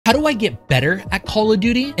How do I get better at Call of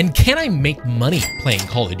Duty? And can I make money playing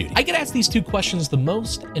Call of Duty? I get asked these two questions the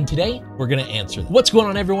most, and today we're gonna answer them. What's going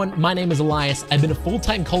on, everyone? My name is Alyus. I've been a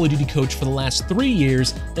full-time Call of Duty coach for the last 3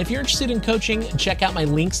 years, and if you're interested in coaching, check out my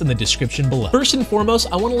links in the description below. First and foremost,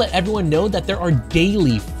 I wanna let everyone know that there are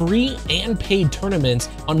daily free and paid tournaments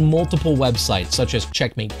on multiple websites, such as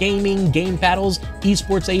Checkmate Gaming, Game Battles,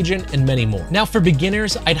 Esports Agent, and many more. Now, for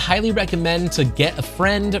beginners, I'd highly recommend to get a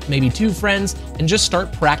friend, maybe 2 friends, and just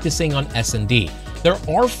start practicing on S&D. There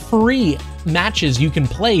are free matches you can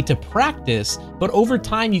play to practice, but over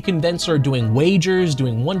time you can then start doing wagers,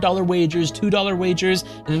 doing $1 wagers, $2 wagers,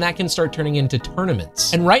 and then that can start turning into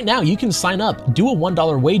tournaments. And right now you can sign up, do a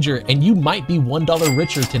 $1 wager, and you might be $1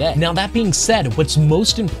 richer today. Now, that being said, what's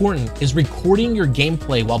most important is recording your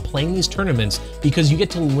gameplay while playing these tournaments, because you get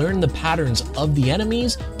to learn the patterns of the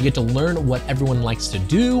enemies, you get to learn what everyone likes to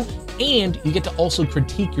do, and you get to also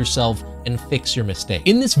critique yourself and fix your mistake.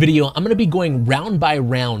 In this video, I'm gonna be going round by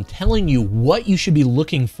round, telling you what you should be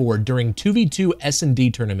looking for during 2v2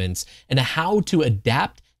 S&D tournaments and how to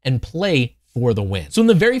adapt and play for the win. So in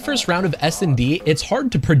the very first round of S&D, it's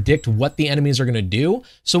hard to predict what the enemies are gonna do.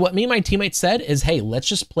 So what me and my teammates said is, hey, let's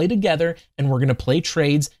just play together and we're gonna play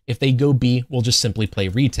trades. If they go B, we'll just simply play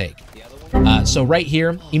retake. So right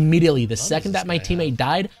here, immediately, the second that my teammate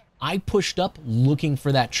died, I pushed up looking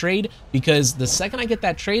for that trade, because the second I get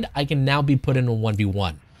that trade, I can now be put in a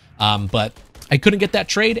 1v1. But I couldn't get that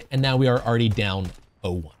trade, and now we are already down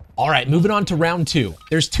 0-1. All right, moving on to round 2.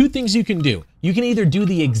 There's 2 things you can do. You can either do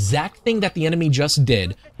the exact thing that the enemy just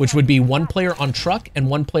did, which would be 1 player on truck and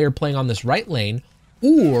 1 player playing on this right lane,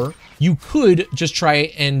 or you could just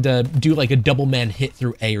try and do like a double man hit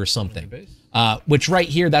through A or something. Which right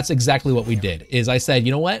here, that's exactly what we did. Is I said,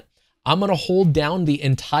 you know what? I'm gonna hold down the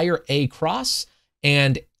entire A cross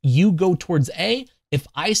and you go towards A. If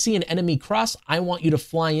I see an enemy cross, I want you to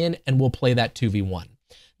fly in and we'll play that 2v1.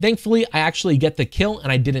 Thankfully, I actually get the kill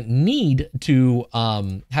and I didn't need to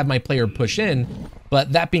have my player push in.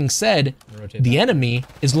 But that being said, the enemy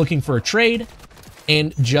is looking for a trade,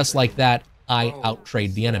 and just like that, I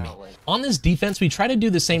out-trade the enemy. On this defense, we try to do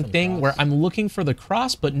the same thing where I'm looking for the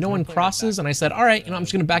cross, but no one crosses, and I said, all right, I'm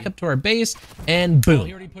just gonna back up to our base, and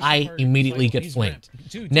boom, I immediately get flanked.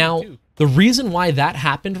 Now, the reason why that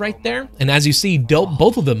happened right there, and as you see,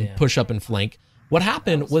 both of them push up and flank, what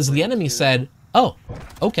happened was the enemy said, oh,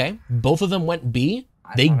 okay, both of them went B,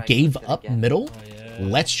 they gave up middle,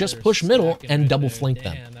 let's just push middle and double flank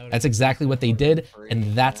them. That's exactly what they did,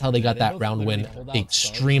 and that's how they got that round win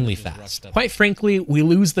extremely fast. Quite frankly, we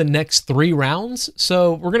lose the next 3 rounds,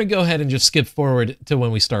 so we're gonna go ahead and just skip forward to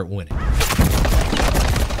when we start winning.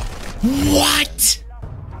 What?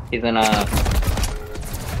 He's in a...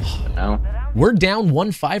 No. We're down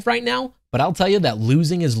 1-5 right now, but I'll tell you that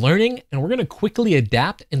losing is learning, and we're gonna quickly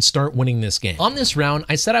adapt and start winning this game. On this round,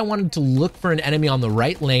 I said I wanted to look for an enemy on the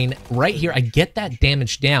right lane. Right here, I get that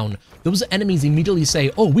damage down. Those enemies immediately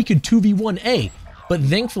say, oh, we could 2v1 A. But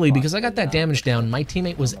thankfully, because I got that damage down, my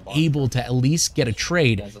teammate was able to at least get a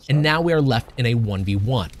trade, and now we are left in a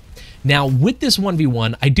 1v1. Now, with this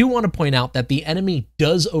 1v1, I do want to point out that the enemy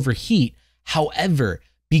does overheat. However,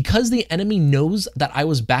 because the enemy knows that I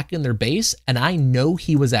was back in their base and I know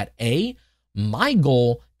he was at A, my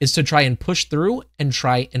goal is to try and push through and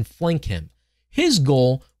try and flank him. His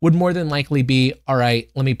goal would more than likely be, all right,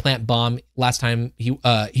 let me plant bomb. Last time he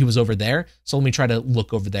was over there, so let me try to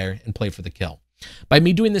look over there and play for the kill. By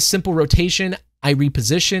me doing this simple rotation, I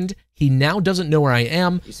repositioned. He now doesn't know where I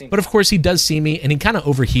am, but of course he does see me, and he kind of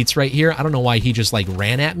overheats right here. I don't know why he just like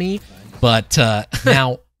ran at me, but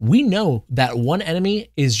now we know that one enemy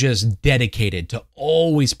is just dedicated to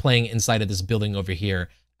always playing inside of this building over here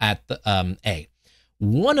at the A.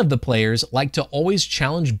 One of the players like to always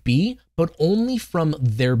challenge B, but only from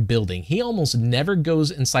their building. He almost never goes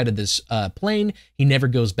inside of this plane. He never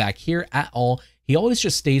goes back here at all. He always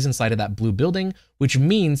just stays inside of that blue building, which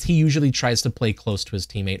means he usually tries to play close to his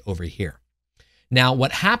teammate over here. Now,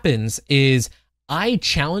 what happens is I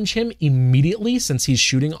challenge him immediately, since he's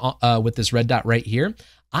shooting with this red dot right here.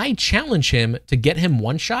 I challenge him to get him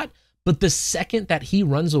 1 shot, but the second that he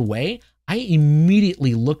runs away, I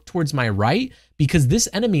immediately look towards my right, because this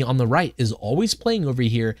enemy on the right is always playing over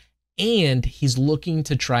here, and he's looking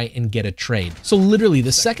to try and get a trade. So literally,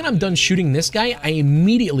 the second I'm done shooting this guy, I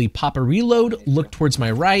immediately pop a reload, look towards my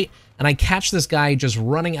right, and I catch this guy just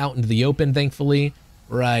running out into the open, thankfully,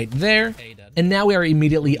 right there. And now we are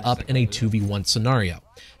immediately up in a 2v1 scenario.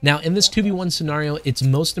 Now, in this 2v1 scenario, it's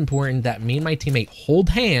most important that me and my teammate hold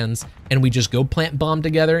hands and we just go plant bomb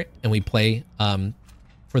together and we play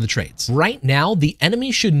for the trades. Right now, the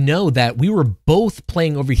enemy should know that we were both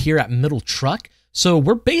playing over here at middle truck, So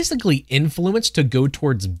we're basically influenced to go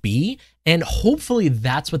towards B, and hopefully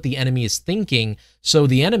that's what the enemy is thinking. So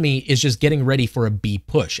the enemy is just getting ready for a B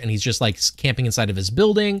push, and he's just like camping inside of his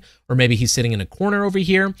building, or maybe he's sitting in a corner over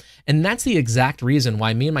here. And that's the exact reason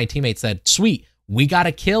why me and my teammate said, sweet, we got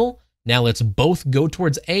a kill. Now let's both go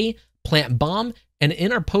towards A, plant bomb, and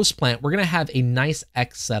in our post plant, we're gonna have a nice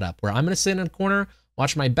X setup where I'm gonna sit in a corner,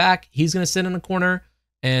 watch my back, he's gonna sit in a corner,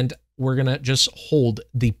 and we're gonna just hold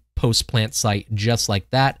the post plant site just like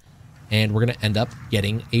that. And we're gonna end up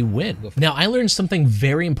getting a win. Now, I learned something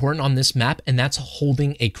very important on this map, and that's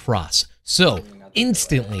holding a cross. So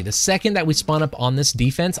instantly, the second that we spawn up on this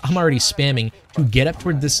defense, I'm already spamming to get up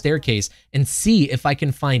toward this staircase and see if I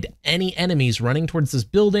can find any enemies running towards this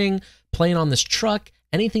building, playing on this truck,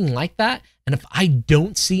 anything like that. And if I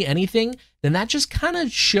don't see anything, then that just kind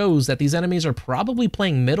of shows that these enemies are probably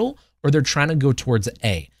playing middle or they're trying to go towards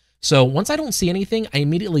A. So once I don't see anything, I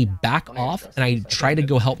immediately back off and I try to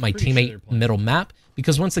go help my teammate middle map,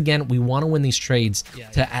 because once again, we want to win these trades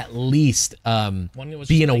to at least be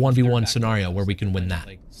in a 1v1 scenario where we can win that.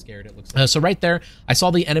 So right there, I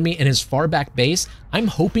saw the enemy in his far back base. I'm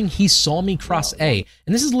hoping he saw me cross A,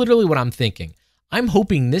 and this is literally what I'm thinking. I'm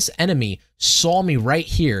hoping this enemy saw me right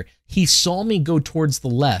here. He saw me go towards the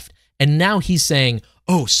left, and now he's saying,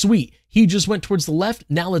 oh, sweet, he just went towards the left,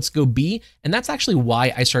 now let's go B. And that's actually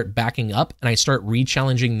why I start backing up and I start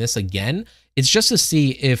re-challenging this again. It's just to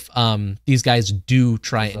see if these guys do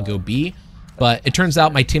try and go B. But it turns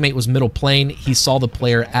out my teammate was middle plane. He saw the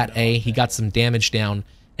player at A. He got some damage down.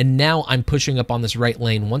 And now I'm pushing up on this right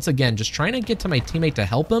lane once again, just trying to get to my teammate to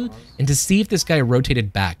help him and to see if this guy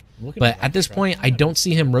rotated back. But at this point, I don't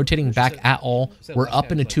see him rotating back at all. We're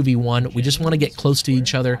up in a 2v1. We just want to get close to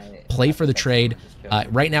each other, play for the trade.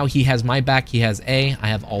 Right now, he has my back. He has A. I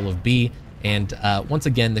have all of B. And once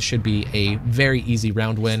again, this should be a very easy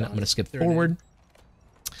round win. I'm going to skip forward.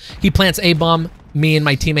 He plants A bomb. Me and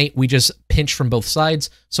my teammate, we just pinch from both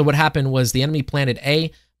sides. So what happened was the enemy planted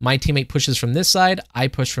A. My teammate pushes from this side. I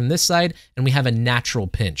push from this side. And we have a natural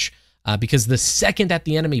pinch. Because the second that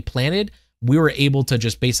the enemy planted, we were able to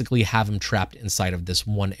just basically have him trapped inside of this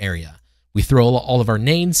one area. We throw all of our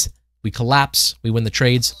nades. We collapse. We win the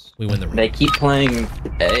trades. We win the round. They keep playing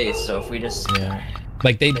A, so if we just... Yeah.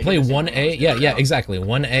 Like they play 1A, yeah, exactly.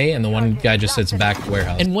 1A, and the one guy just sits back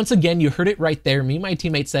warehouse. And once again, you heard it right there. Me and my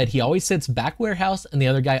teammate said he always sits back warehouse, and the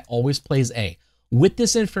other guy always plays A. With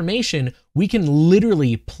this information, we can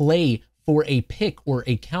literally play for a pick or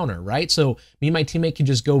a counter, right? So me and my teammate can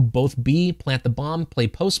just go both B, plant the bomb, play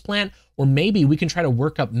post plant, or maybe we can try to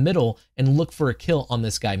work up middle and look for a kill on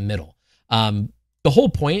this guy middle. The whole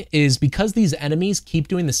point is because these enemies keep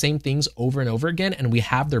doing the same things over and over again and we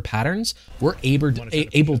have their patterns, we're able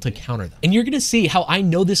to counter them. And you're going to see how I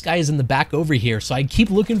know this guy is in the back over here. So I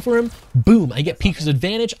keep looking for him. Boom, I get Peeker's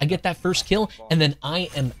advantage. I get that first kill and then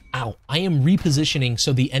I am out. I am repositioning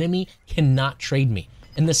so the enemy cannot trade me.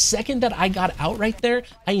 And the second that I got out right there,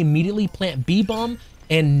 I immediately plant B bomb.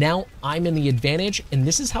 And now I'm in the advantage. And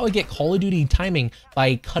this is how I get Call of Duty timing,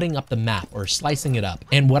 by cutting up the map or slicing it up.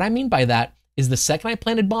 And what I mean by that is the second I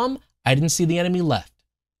planted bomb, I didn't see the enemy left.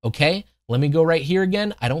 Okay, let me go right here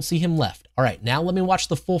again. I don't see him left. All right, now let me watch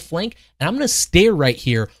the full flank. And I'm going to stare right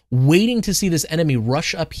here, waiting to see this enemy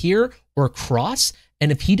rush up here or cross.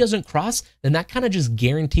 And if he doesn't cross, then that kind of just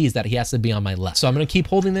guarantees that he has to be on my left. So I'm going to keep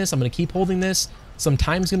holding this. I'm going to keep holding this. Some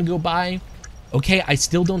time's going to go by. Okay, I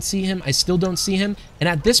still don't see him. I still don't see him. And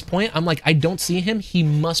at this point, I'm like, I don't see him. He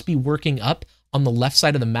must be working up on the left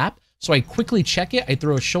side of the map. So I quickly check it. I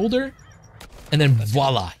throw a shoulder. And then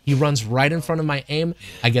voila, he runs right in front of my aim.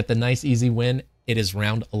 I get the nice, easy win. It is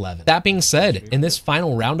round 11. That being said, in this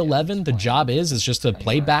final round 11, the job is just to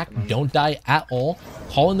play back, don't die at all,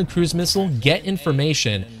 call in the cruise missile, get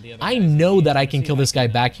information. I know that I can kill this guy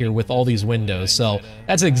back here with all these windows, so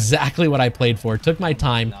that's exactly what I played for. Took my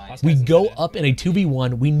time. We go up in a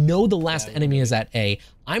 2v1. We know the last enemy is at A.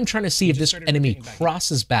 I'm trying to see if this enemy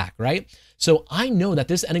crosses back, right? So I know that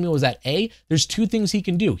this enemy was at A. There's two things he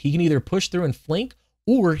can do. He can either push through and flank,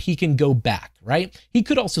 or he can go back, right? He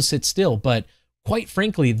could also sit still, but quite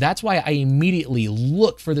frankly, that's why I immediately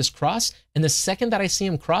look for this cross. And the second that I see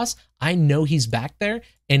him cross, I know he's back there.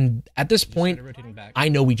 And at this point, I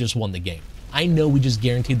know we just won the game. I know we just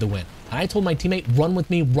guaranteed the win. And I told my teammate, run with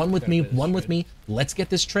me, run with me, run with me. Let's get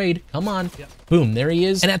this trade. Come on. Boom, there he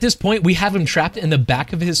is. And at this point, we have him trapped in the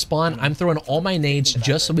back of his spawn. I'm throwing all my nades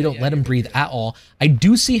just so we don't let him breathe at all. I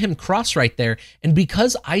do see him cross right there. And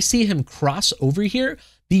because I see him cross over here,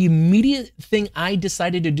 the immediate thing I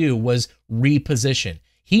decided to do was reposition.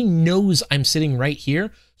 He knows I'm sitting right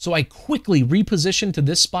here. So I quickly reposition to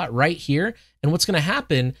this spot right here. And what's going to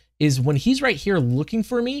happen is when he's right here looking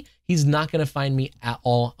for me, he's not going to find me at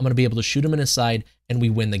all. I'm going to be able to shoot him in his side and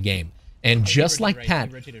we win the game. And just like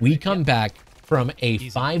that, we come back from a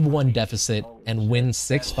 5-1 deficit and win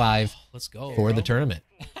 6-5 for the tournament.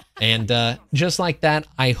 And just like that,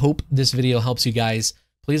 I hope this video helps you guys.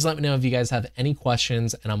 Please let me know if you guys have any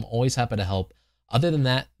questions, and I'm always happy to help. Other than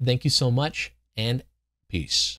that, thank you so much, and peace.